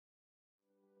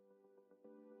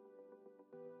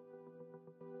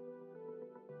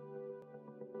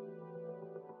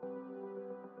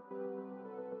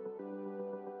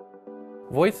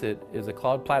VoiceIt is a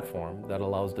cloud platform that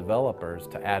allows developers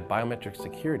to add biometric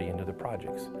security into their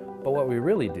projects. But what we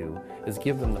really do is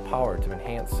give them the power to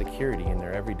enhance security in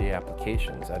their everyday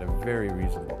applications at a very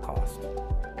reasonable cost.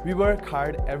 We work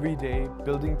hard every day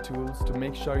building tools to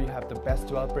make sure you have the best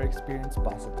developer experience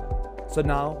possible. So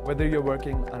now, whether you're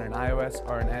working on an iOS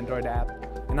or an Android app,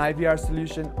 an IVR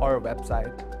solution or a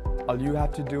website, all you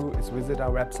have to do is visit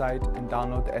our website and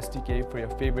download the SDK for your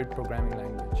favorite programming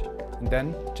language. And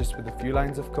then, just with a few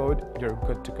lines of code, you're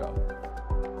good to go.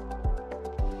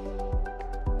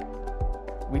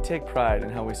 We take pride in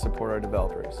how we support our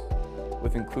developers.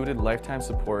 With included lifetime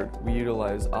support, we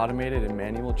utilize automated and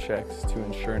manual checks to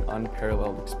ensure an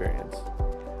unparalleled experience.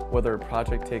 Whether a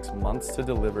project takes months to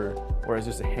deliver or has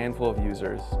just a handful of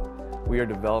users, we are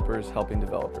developers helping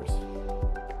developers.